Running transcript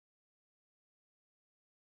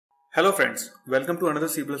Hello friends, welcome to another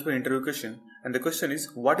C++ interview question, and the question is,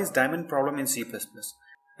 what is diamond problem in C++?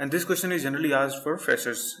 And this question is generally asked for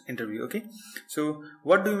freshers interview, okay? So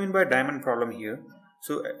what do you mean by diamond problem here?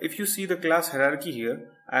 So if you see the class hierarchy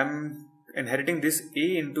here, I'm inheriting this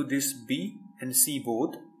A into this B and C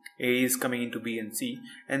both. A is coming into B and C,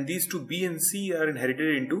 and these two B and C are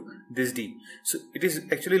inherited into this D. So it is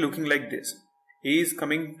actually looking like this. A is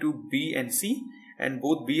coming to B and C, and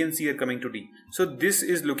both B and C are coming to D. So this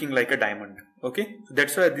is looking like a diamond. Okay, so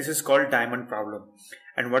that's why this is called diamond problem.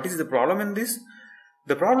 And what is the problem in this?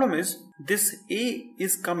 The problem is this A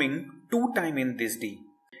is coming 2 times in this D.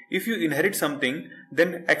 If you inherit something,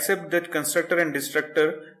 then accept that constructor and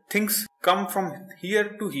destructor things come from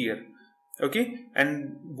here to here. Okay,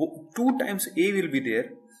 and 2 times A will be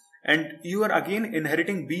there, and you are again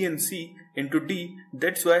inheriting B and C into D.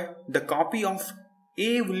 That's why the copy of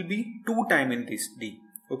A will be 2 times in this D.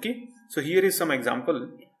 Okay, so here is some example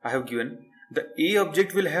I have given. The A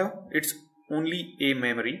object will have its only A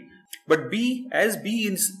memory, but B, as B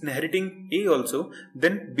is inheriting A also,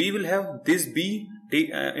 then B will have this B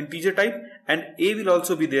integer type, and A will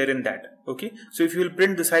also be there in that. Okay, so if you will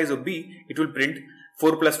print the size of B, it will print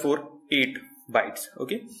 4 plus 4, 8 bytes.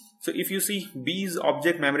 Okay, so if you see B's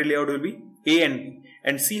object memory layout will be A and B,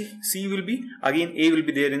 and C will be again A will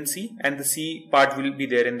be there in C, and the C part will be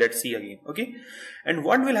there in that C again. Okay, and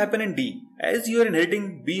what will happen in D? As you are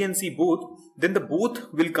inheriting B and C both, then the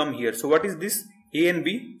both will come here. So what is this? A and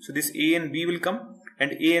B. So this A and B will come,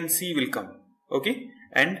 and A and C will come. Okay,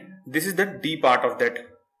 and this is the D part of that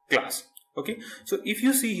class. Okay, so if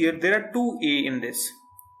you see here, there are 2 A in this.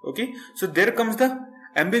 Okay, so there comes the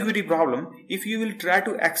ambiguity problem. If you will try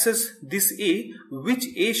to access this A, which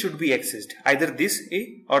A should be accessed? Either this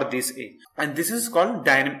A or this A, and this is called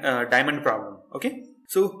diamond problem. Okay,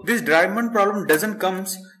 so this diamond problem doesn't come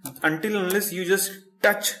until unless you just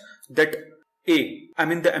touch that A, I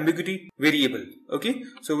mean the ambiguity variable. Okay,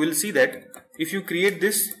 so we'll see that if you create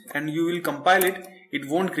this and you will compile it, it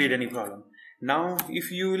won't create any problem. Now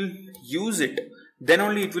if you will use it, then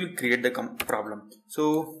only it will create the problem.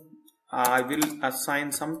 So I will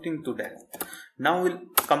assign something to that. Now we'll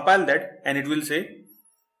compile that, and it will say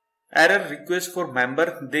error request for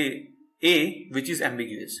member they A which is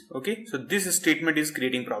ambiguous. Okay, so this statement is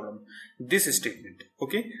creating problem. This statement,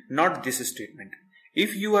 okay, not this statement.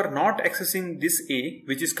 If you are not accessing this A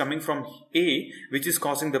which is coming from A, which is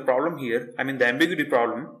causing the problem here, I mean the ambiguity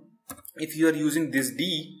problem, if you are using this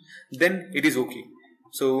D, then it is okay.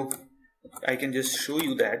 So I can just show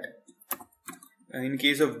you that. In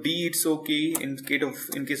case of D it's okay, in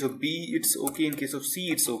case of B it's okay, in case of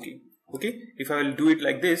C it's okay. Okay, if I will do it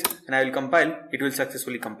like this and I will compile, it will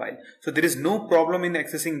successfully compile. So there is no problem in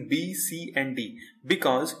accessing B, C and D,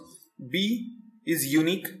 because B is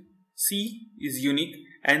unique, C is unique,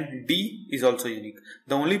 and D is also unique.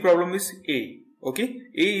 The only problem is A. Okay,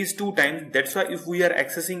 A is 2 times. That's why if we are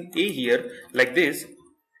accessing A here like this,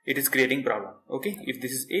 it is creating problem. Okay, if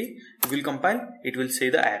this is A, we will compile, it will say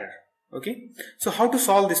the error. Okay, so how to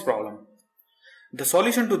solve this problem? The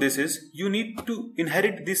solution to this is you need to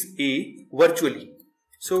inherit this A virtually.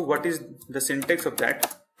 So what is the syntax of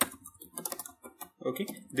that? Okay,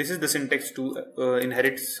 this is the syntax to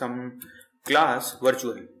inherit some class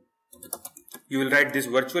virtual. You will write this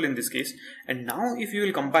virtual in this case, and now if you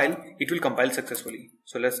will compile, it will compile successfully.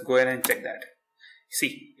 So let's go ahead and check that.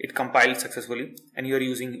 See, it compiled successfully and you are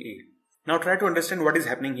using A. Now try to understand what is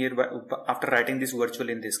happening here after writing this virtual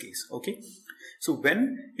in this case. Okay, so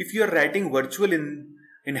if you are writing virtual in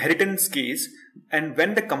inheritance case, and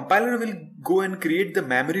when the compiler will go and create the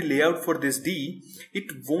memory layout for this D, it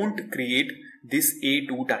won't create this A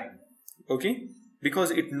 2 times. Okay,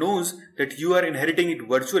 because it knows that you are inheriting it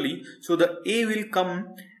virtually, so the A will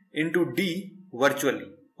come into D virtually.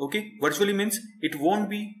 Okay, virtually means it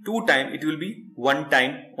won't be 2 times, it will be 1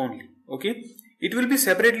 time only. Okay, it will be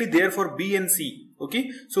separately there for B and C. Okay,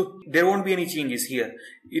 so there won't be any changes here.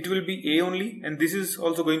 It will be A only, and this is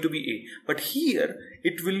also going to be A. But here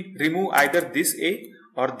it will remove either this A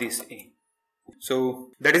or this A. So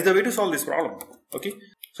that is the way to solve this problem. Okay,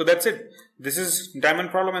 so that's it. This is diamond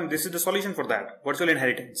problem, and this is the solution for that, virtual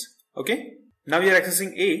inheritance. Okay, now we are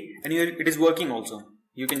accessing A, and it is working also.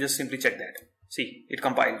 You can just simply check that. See, it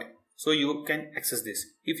compiled. So you can access this.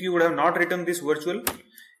 If you would have not written this virtual,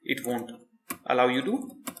 it won't allow you to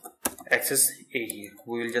access A here.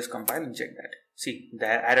 We will just compile and check that. See, the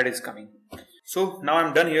error is coming. So now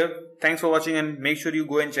I'm done here. Thanks for watching, and make sure you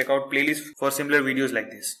go and check out playlist for similar videos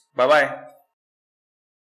like this. Bye bye.